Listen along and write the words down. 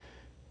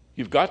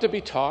You've got to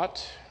be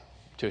taught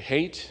to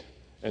hate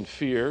and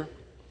fear.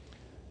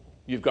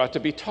 You've got to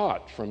be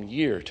taught from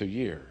year to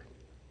year.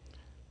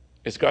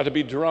 It's got to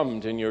be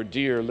drummed in your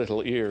dear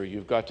little ear.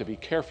 You've got to be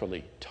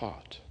carefully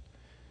taught.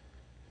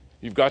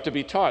 You've got to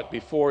be taught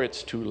before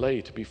it's too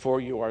late, before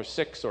you are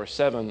 6 or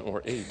 7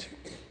 or 8.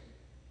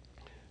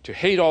 To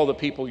hate all the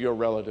people your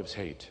relatives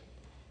hate.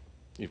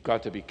 You've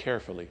got to be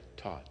carefully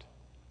taught.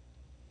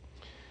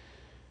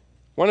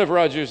 One of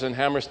Rodgers and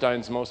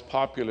Hammerstein's most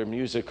popular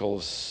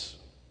musicals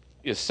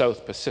is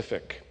South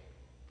Pacific.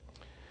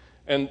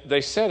 And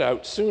they set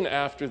out soon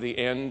after the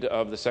end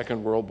of the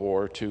Second World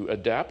War to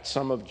adapt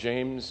some of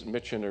James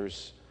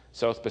Michener's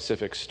South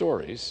Pacific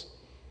stories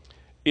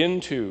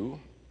into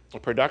a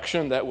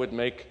production that would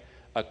make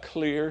a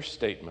clear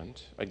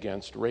statement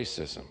against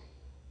racism.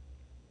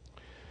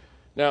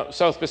 Now,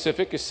 South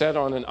Pacific is set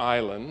on an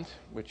island,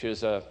 which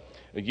is a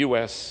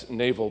U.S.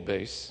 naval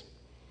base.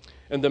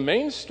 And the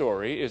main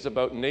story is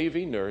about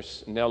Navy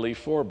nurse Nellie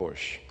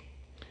Forbush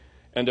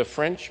and a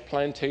French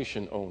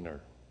plantation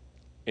owner,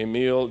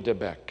 Emile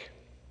Debec.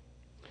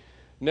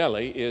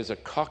 Nellie is a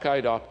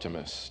cockeyed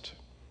optimist,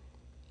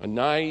 a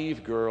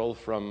naive girl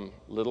from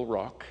Little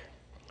Rock,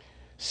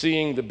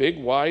 seeing the big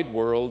wide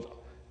world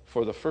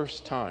for the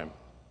first time.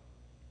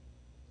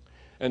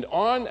 And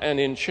on an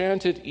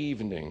enchanted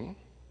evening,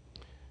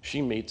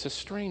 she meets a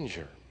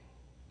stranger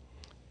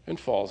and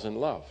falls in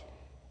love.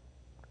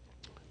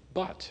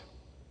 But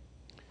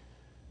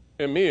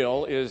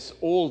Emile is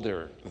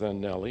older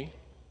than Nellie.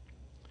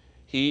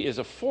 He is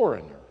a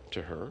foreigner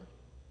to her,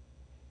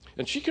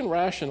 and she can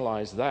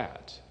rationalize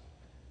that.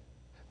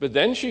 But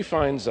then she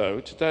finds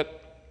out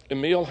that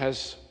Emile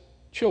has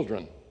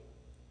children,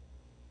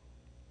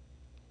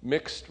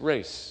 mixed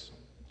race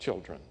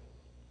children,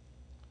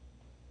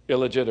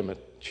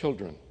 illegitimate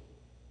children.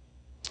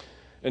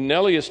 And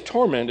Nellie is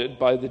tormented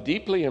by the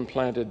deeply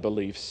implanted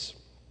beliefs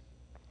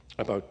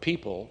about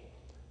people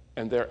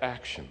and their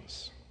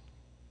actions.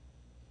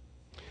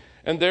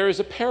 And there is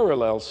a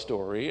parallel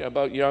story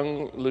about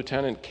young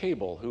Lieutenant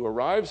Cable, who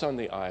arrives on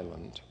the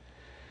island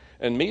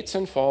and meets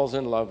and falls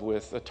in love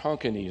with a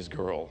Tonkinese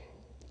girl,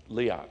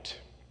 Liat.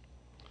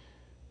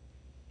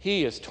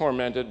 He is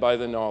tormented by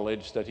the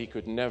knowledge that he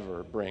could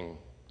never bring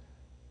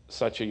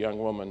such a young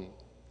woman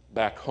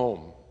back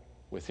home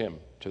with him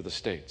to the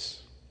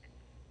States.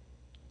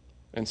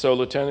 And so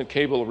Lieutenant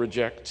Cable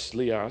rejects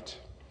Liat.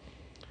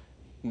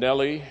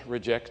 Nellie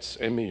rejects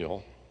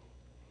Emile.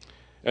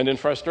 And in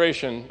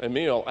frustration,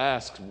 Emile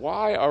asks,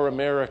 why are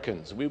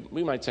Americans,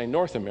 we might say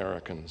North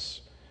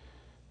Americans,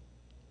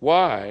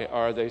 why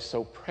are they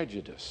so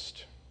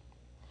prejudiced?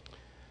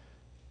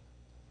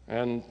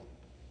 And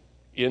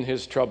in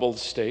his troubled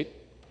state,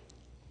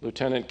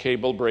 Lieutenant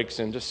Cable breaks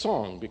into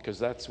song, because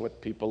that's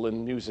what people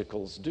in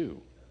musicals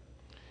do.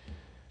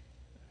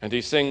 And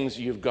he sings,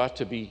 "You've got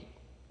to be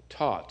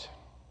taught,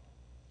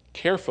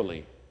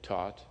 carefully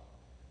taught,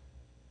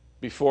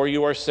 before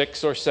you are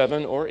 6 or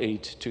 7 or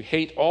 8, to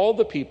hate all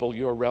the people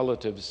your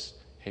relatives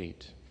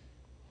hate."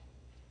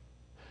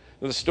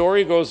 The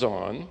story goes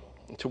on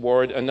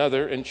toward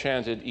another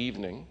enchanted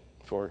evening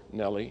for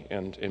Nellie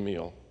and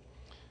Emile.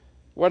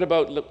 What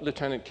about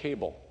Lieutenant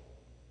Cable?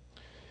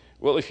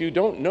 Well, if you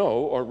don't know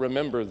or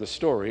remember the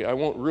story, I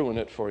won't ruin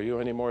it for you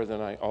any more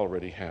than I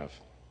already have.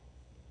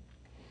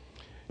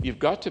 You've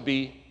got to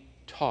be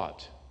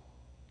taught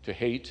to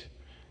hate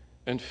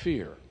and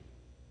fear.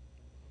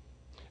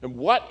 And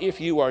what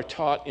if you are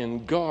taught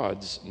in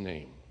God's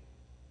name?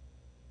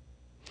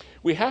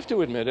 We have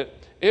to admit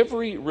it,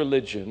 every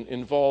religion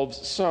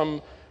involves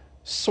some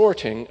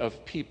sorting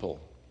of people,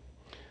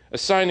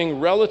 assigning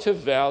relative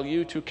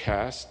value to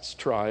castes,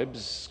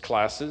 tribes,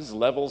 classes,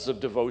 levels of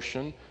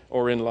devotion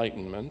or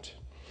enlightenment.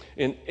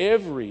 In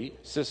every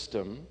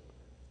system,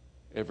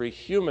 every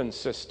human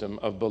system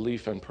of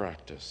belief and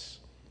practice,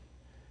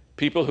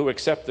 people who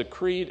accept the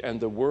creed and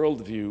the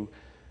worldview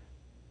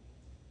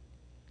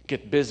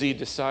get busy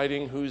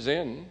deciding who's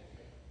in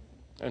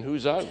and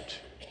who's out,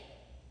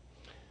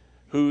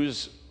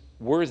 who's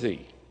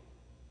worthy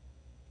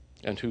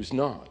and who's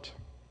not,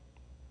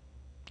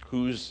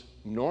 who's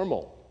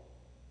normal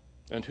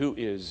and who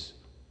is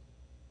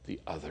the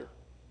other.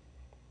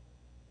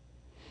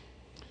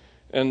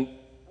 And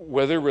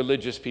whether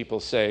religious people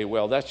say,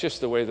 well, that's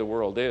just the way the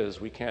world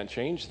is, we can't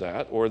change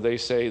that, or they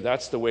say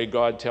that's the way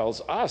God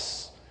tells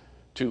us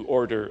to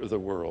order the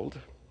world,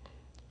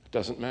 it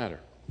doesn't matter.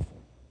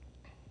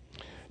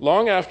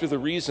 Long after the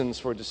reasons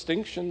for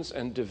distinctions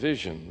and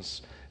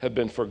divisions have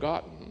been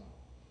forgotten,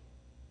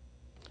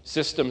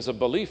 systems of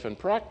belief and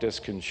practice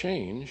can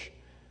change.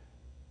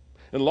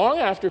 And long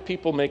after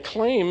people may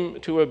claim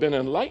to have been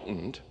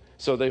enlightened,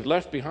 so they've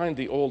left behind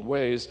the old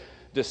ways,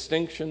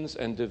 distinctions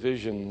and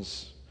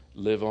divisions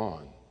live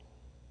on.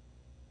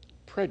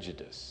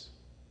 Prejudice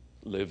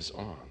lives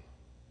on.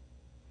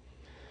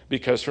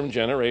 Because from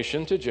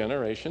generation to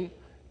generation,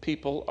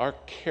 people are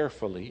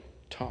carefully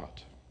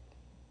taught.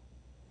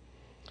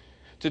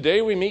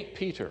 Today we meet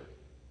Peter,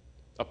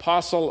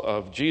 apostle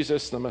of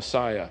Jesus the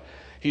Messiah.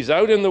 He's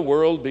out in the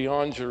world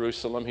beyond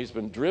Jerusalem. He's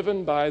been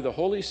driven by the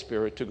Holy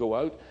Spirit to go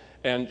out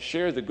and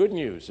share the good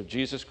news of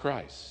Jesus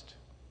Christ.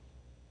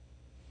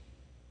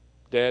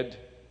 Dead,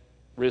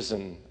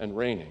 risen, and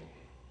reigning.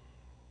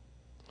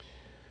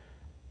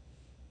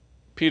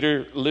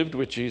 Peter lived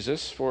with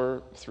Jesus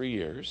for 3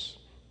 years,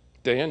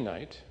 day and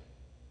night,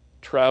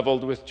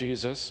 traveled with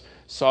Jesus,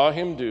 saw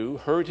him do,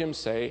 heard him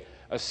say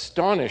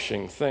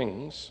astonishing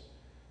things.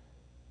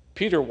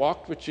 Peter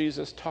walked with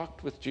Jesus,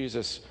 talked with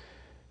Jesus,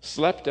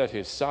 slept at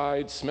his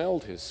side,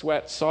 smelled his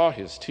sweat, saw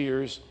his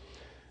tears.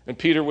 And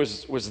Peter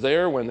was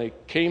there when they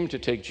came to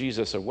take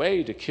Jesus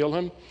away to kill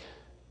him.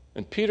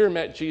 And Peter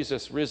met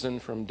Jesus risen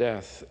from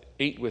death,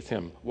 ate with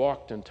him,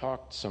 walked and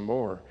talked some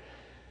more.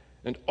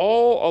 And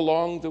all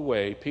along the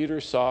way,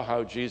 Peter saw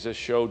how Jesus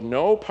showed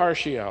no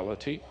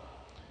partiality,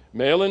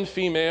 male and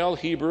female,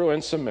 Hebrew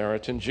and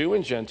Samaritan, Jew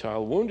and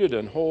Gentile, wounded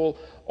and whole,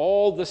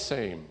 all the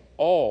same,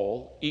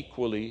 all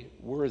equally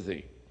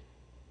worthy.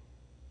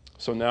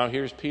 So now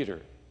here's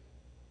Peter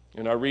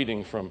in our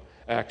reading from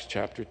Acts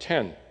chapter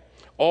 10.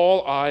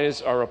 All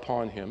eyes are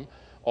upon him,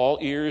 all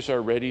ears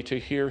are ready to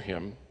hear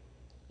him,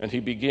 and he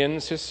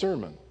begins his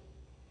sermon.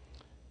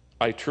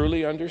 I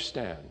truly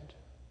understand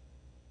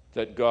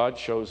that God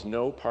shows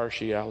no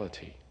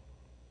partiality.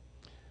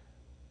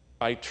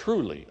 I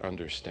truly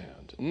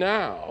understand.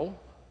 Now,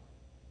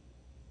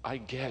 I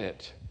get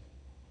it.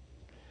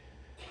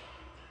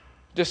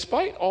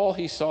 Despite all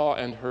he saw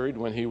and heard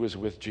when he was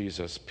with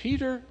Jesus,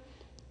 Peter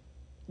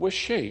was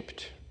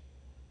shaped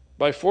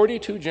by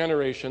 42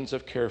 generations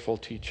of careful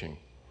teaching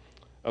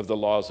of the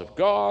laws of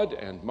God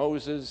and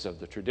Moses,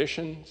 of the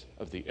traditions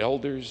of the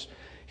elders.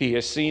 He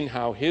has seen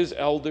how his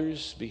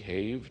elders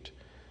behaved.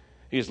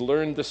 He's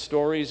learned the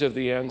stories of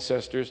the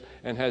ancestors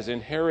and has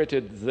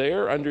inherited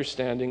their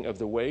understanding of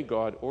the way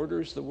God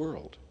orders the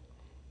world.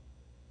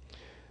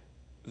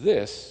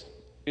 This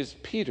is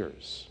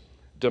Peter's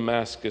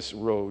Damascus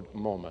Road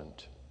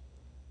moment,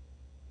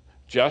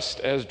 just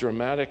as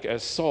dramatic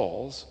as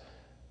Saul's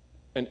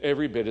and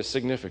every bit as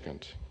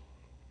significant.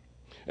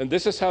 And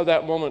this is how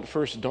that moment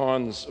first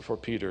dawns for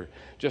Peter,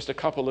 just a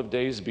couple of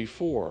days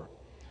before.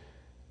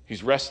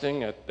 He's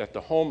resting at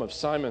the home of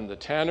Simon the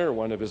tanner,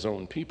 one of his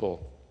own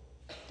people.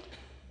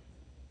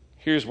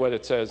 Here's what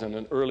it says in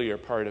an earlier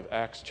part of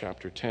Acts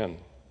chapter 10.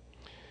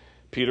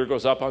 Peter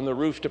goes up on the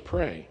roof to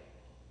pray.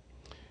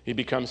 He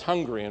becomes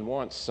hungry and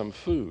wants some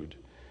food.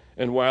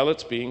 And while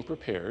it's being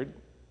prepared,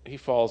 he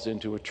falls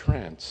into a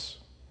trance.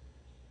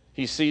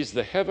 He sees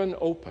the heaven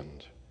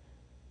opened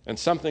and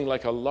something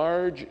like a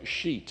large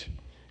sheet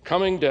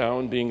coming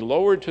down, being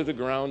lowered to the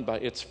ground by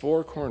its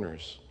four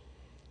corners.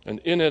 And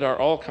in it are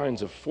all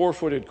kinds of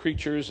four-footed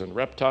creatures and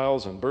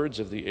reptiles and birds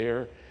of the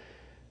air.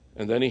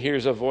 And then he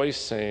hears a voice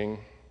saying,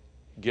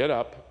 "Get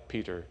up,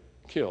 Peter,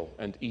 kill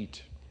and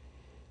eat."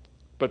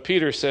 But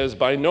Peter says,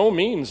 "By no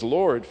means,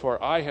 Lord,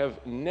 for I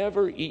have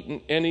never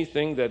eaten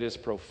anything that is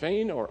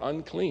profane or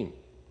unclean."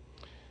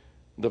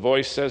 The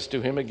voice says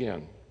to him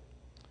again,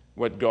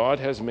 "What God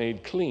has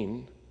made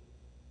clean,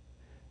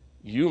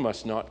 you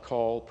must not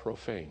call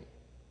profane."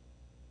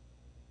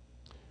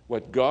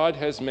 What God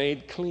has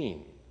made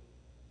clean,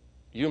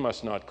 you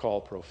must not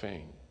call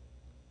profane.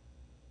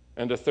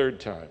 And a third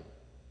time,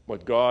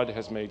 what God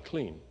has made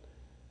clean,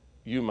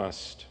 you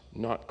must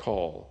not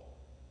call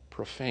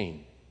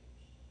profane.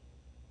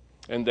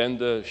 And then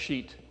the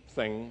sheet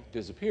thing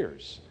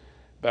disappears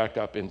back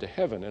up into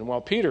heaven. And while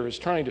Peter is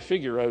trying to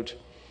figure out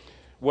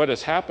what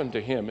has happened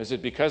to him, is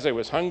it because I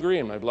was hungry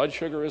and my blood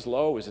sugar is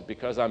low? Is it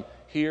because I'm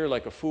here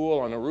like a fool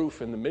on a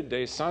roof in the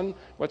midday sun?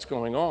 What's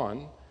going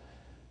on?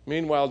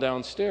 Meanwhile,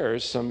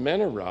 downstairs, some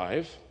men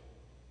arrive,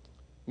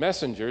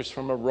 messengers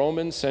from a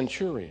Roman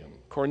centurion,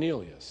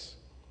 Cornelius.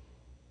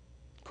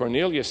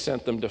 Cornelius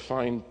sent them to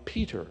find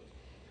Peter.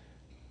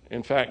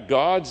 In fact,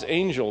 God's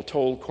angel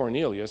told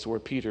Cornelius where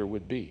Peter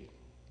would be.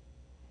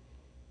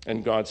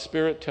 And God's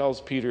Spirit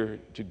tells Peter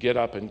to get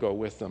up and go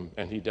with them,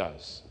 and he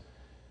does.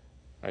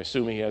 I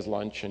assume he has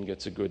lunch and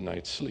gets a good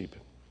night's sleep.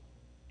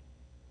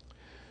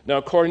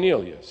 Now,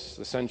 Cornelius,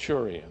 the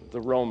centurion,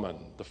 the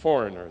Roman, the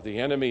foreigner, the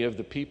enemy of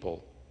the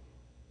people,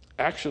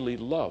 actually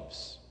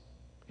loves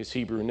his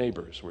Hebrew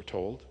neighbors, we're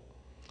told.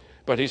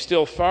 But he's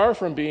still far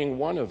from being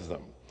one of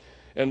them.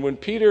 And when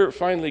Peter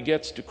finally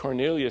gets to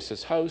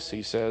Cornelius' house,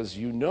 he says,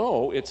 "You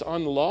know it's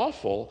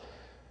unlawful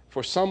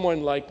for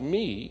someone like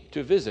me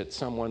to visit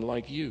someone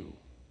like you.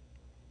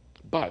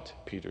 But,"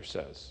 Peter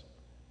says,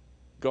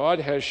 "God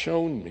has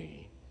shown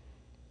me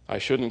I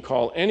shouldn't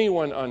call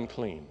anyone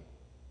unclean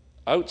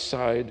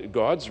outside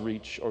God's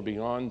reach or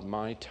beyond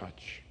my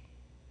touch."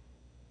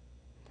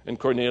 And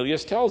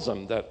Cornelius tells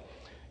him that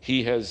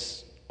he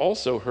has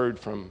also heard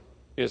from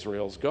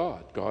Israel's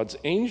God. God's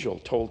angel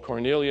told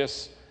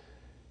Cornelius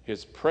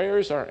his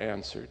prayers are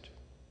answered,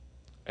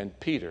 and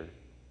Peter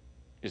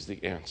is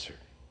the answer.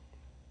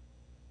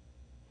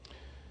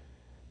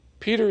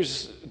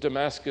 Peter's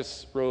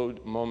Damascus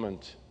Road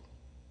moment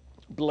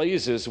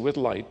blazes with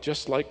light,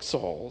 just like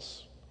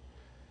Saul's.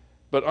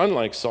 But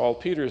unlike Saul,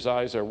 Peter's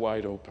eyes are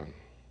wide open.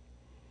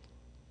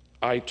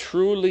 I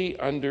truly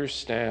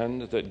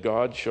understand that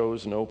God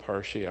shows no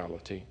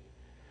partiality.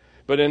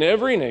 But in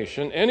every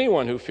nation,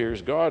 anyone who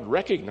fears God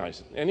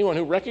anyone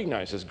who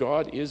recognizes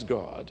God is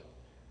God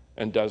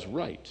and does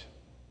right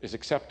is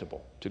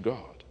acceptable to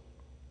God.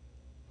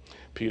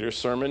 Peter's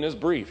sermon is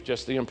brief,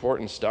 just the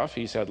important stuff.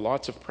 He's had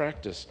lots of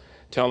practice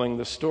telling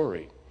the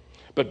story.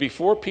 But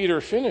before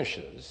Peter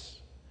finishes,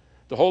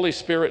 the Holy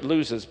Spirit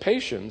loses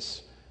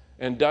patience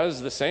and does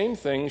the same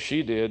thing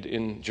she did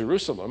in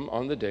Jerusalem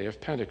on the day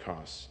of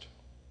Pentecost.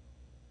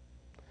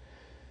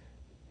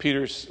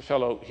 Peter's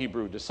fellow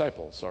Hebrew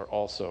disciples are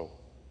also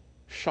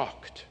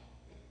shocked,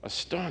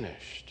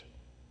 astonished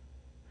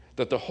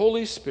that the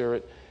Holy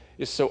Spirit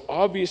is so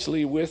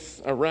obviously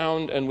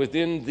around and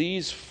within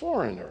these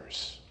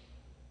foreigners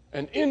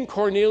and in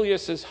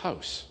Cornelius'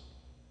 house.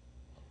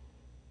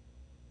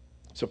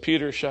 So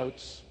Peter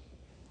shouts,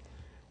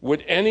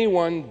 "Would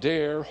anyone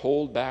dare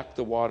hold back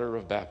the water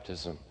of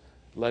baptism?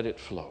 Let it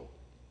flow."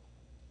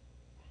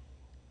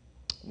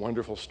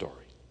 Wonderful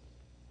story.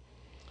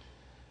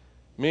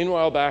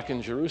 Meanwhile, back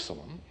in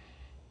Jerusalem,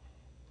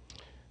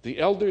 the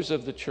elders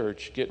of the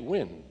church get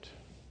wind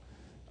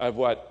of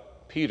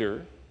what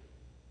Peter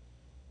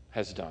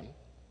has done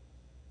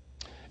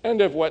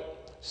and of what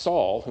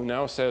Saul, who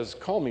now says,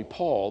 "Call me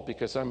Paul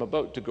because I'm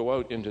about to go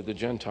out into the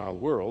Gentile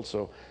world."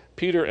 So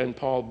Peter and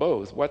Paul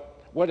both,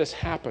 what has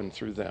happened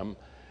through them?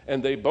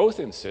 And they both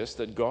insist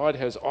that God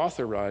has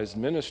authorized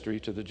ministry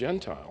to the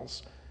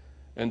Gentiles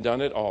and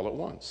done it all at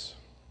once.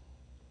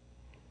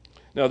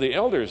 Now the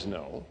elders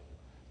know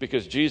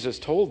because Jesus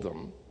told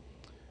them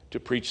to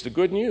preach the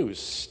good news,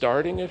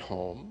 starting at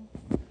home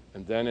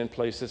and then in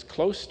places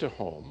close to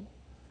home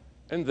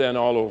and then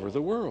all over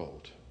the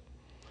world.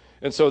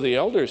 And so the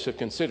elders have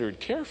considered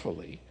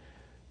carefully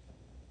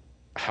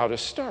how to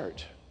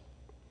start.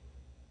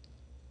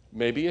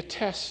 Maybe a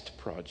test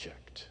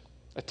project,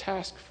 a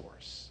task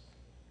force.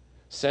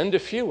 Send a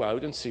few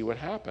out and see what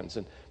happens.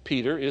 And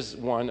Peter is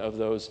one of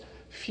those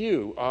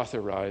few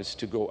authorized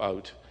to go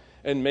out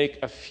and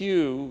make a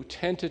few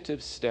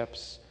tentative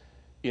steps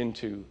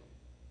into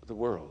the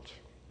world.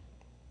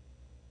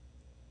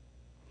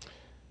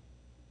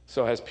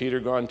 So has Peter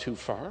gone too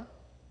far?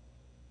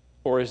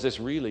 Or is this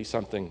really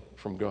something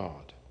from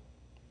God?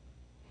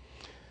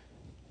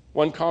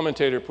 One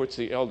commentator puts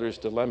the elders'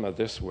 dilemma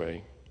this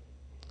way: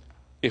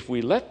 if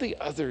we let the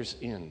others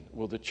in,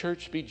 will the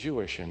church be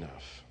Jewish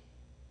enough?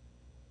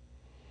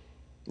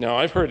 Now,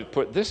 I've heard it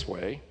put this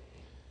way: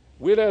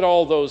 we let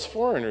all those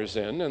foreigners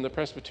in, and the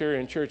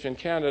Presbyterian Church in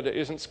Canada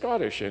isn't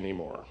Scottish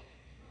anymore.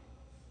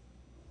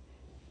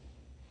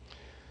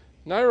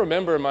 And I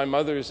remember my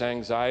mother's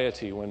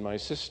anxiety when my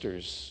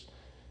sisters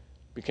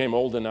became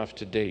old enough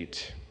to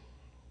date.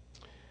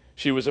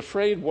 She was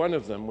afraid one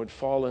of them would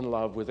fall in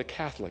love with a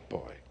Catholic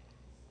boy.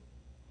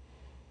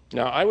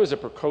 Now, I was a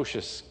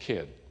precocious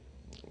kid.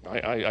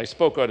 I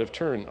spoke out of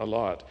turn a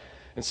lot.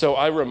 And so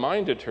I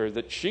reminded her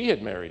that she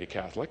had married a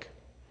Catholic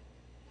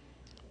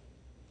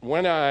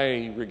when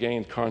I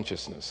regained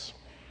consciousness.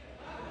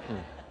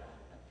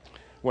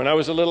 When I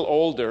was a little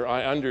older,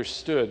 I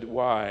understood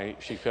why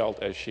she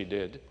felt as she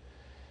did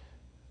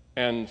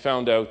and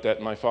found out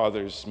that my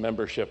father's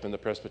membership in the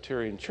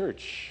Presbyterian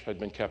Church had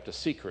been kept a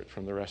secret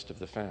from the rest of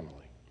the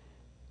family.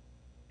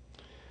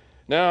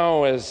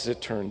 Now, as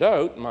it turned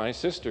out, my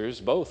sisters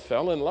both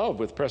fell in love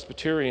with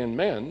Presbyterian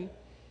men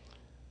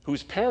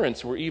whose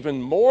parents were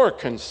even more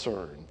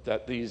concerned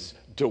that these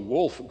De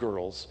Wolf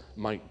girls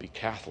might be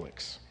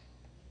Catholics.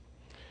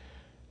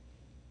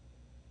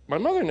 My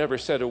mother never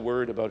said a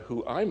word about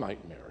who I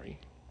might marry,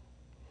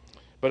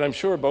 but I'm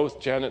sure both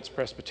Janet's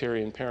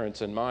Presbyterian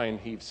parents and mine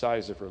heaved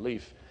sighs of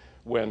relief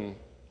when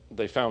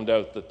they found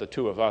out that the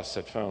two of us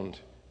had found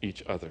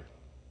each other.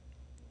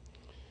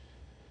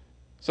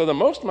 So the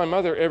most my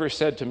mother ever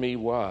said to me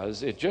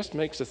was, it just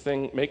makes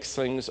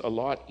things a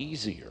lot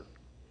easier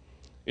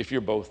if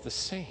you're both the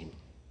same.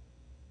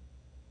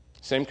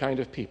 Same kind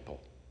of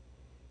people,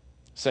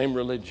 same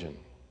religion,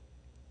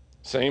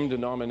 same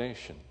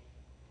denomination,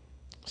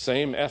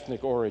 same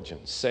ethnic origin,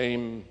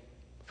 same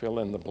fill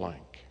in the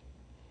blank.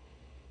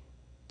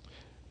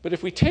 But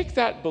if we take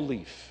that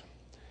belief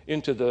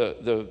into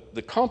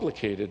the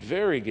complicated,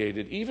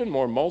 variegated, even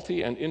more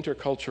multi- and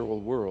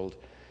intercultural world,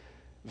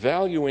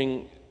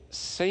 valuing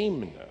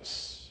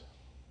sameness,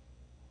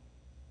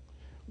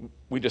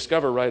 we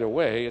discover right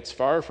away it's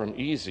far from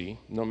easy,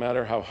 no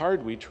matter how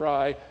hard we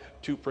try,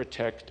 to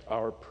protect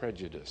our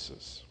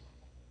prejudices.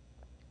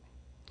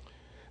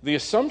 The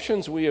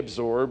assumptions we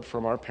absorb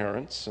from our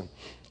parents and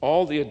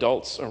all the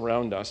adults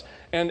around us,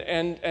 and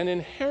an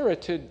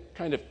inherited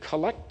kind of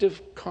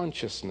collective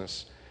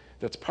consciousness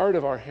that's part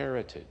of our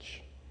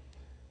heritage,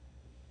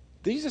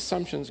 these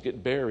assumptions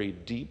get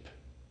buried deep,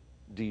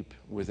 deep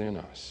within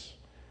us.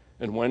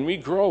 And when we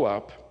grow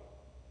up,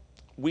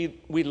 we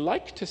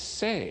like to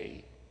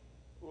say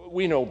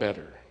we know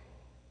better.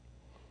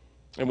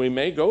 And we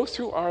may go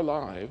through our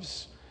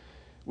lives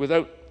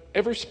without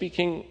ever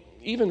speaking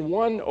even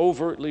one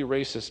overtly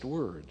racist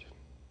word.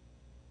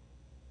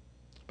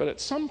 But at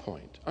some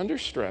point, under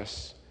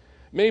stress,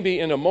 Maybe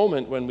in a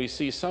moment when we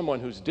see someone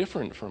who's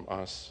different from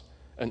us,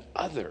 an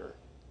other,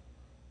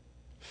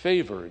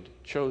 favored,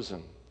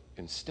 chosen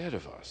instead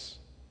of us.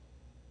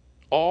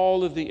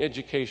 All of the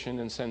education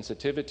and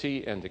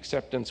sensitivity and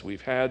acceptance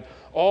we've had,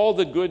 all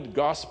the good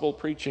gospel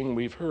preaching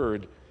we've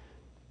heard,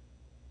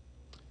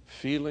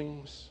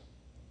 feelings,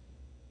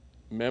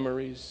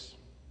 memories,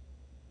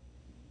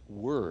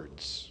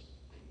 words,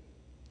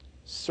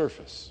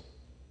 surface.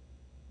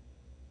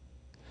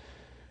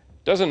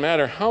 Doesn't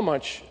matter how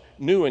much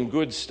new and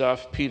good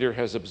stuff Peter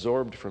has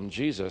absorbed from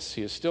Jesus,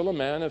 he is still a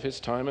man of his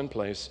time and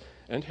place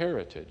and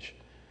heritage.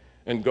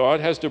 And God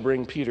has to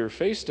bring Peter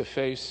face to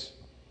face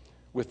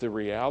with the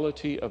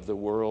reality of the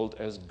world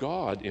as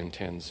God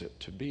intends it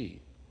to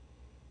be.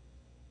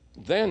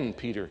 Then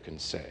Peter can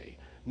say,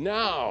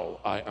 "Now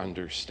I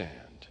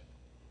understand."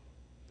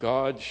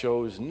 God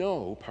shows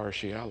no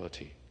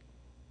partiality.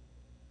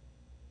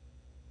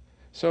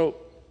 So,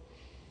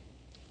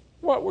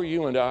 what were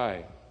you and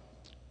I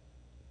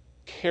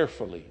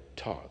carefully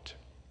taught?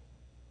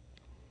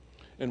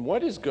 And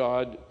what is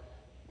God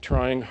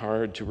trying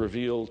hard to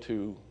reveal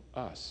to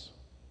us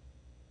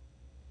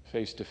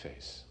face to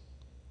face?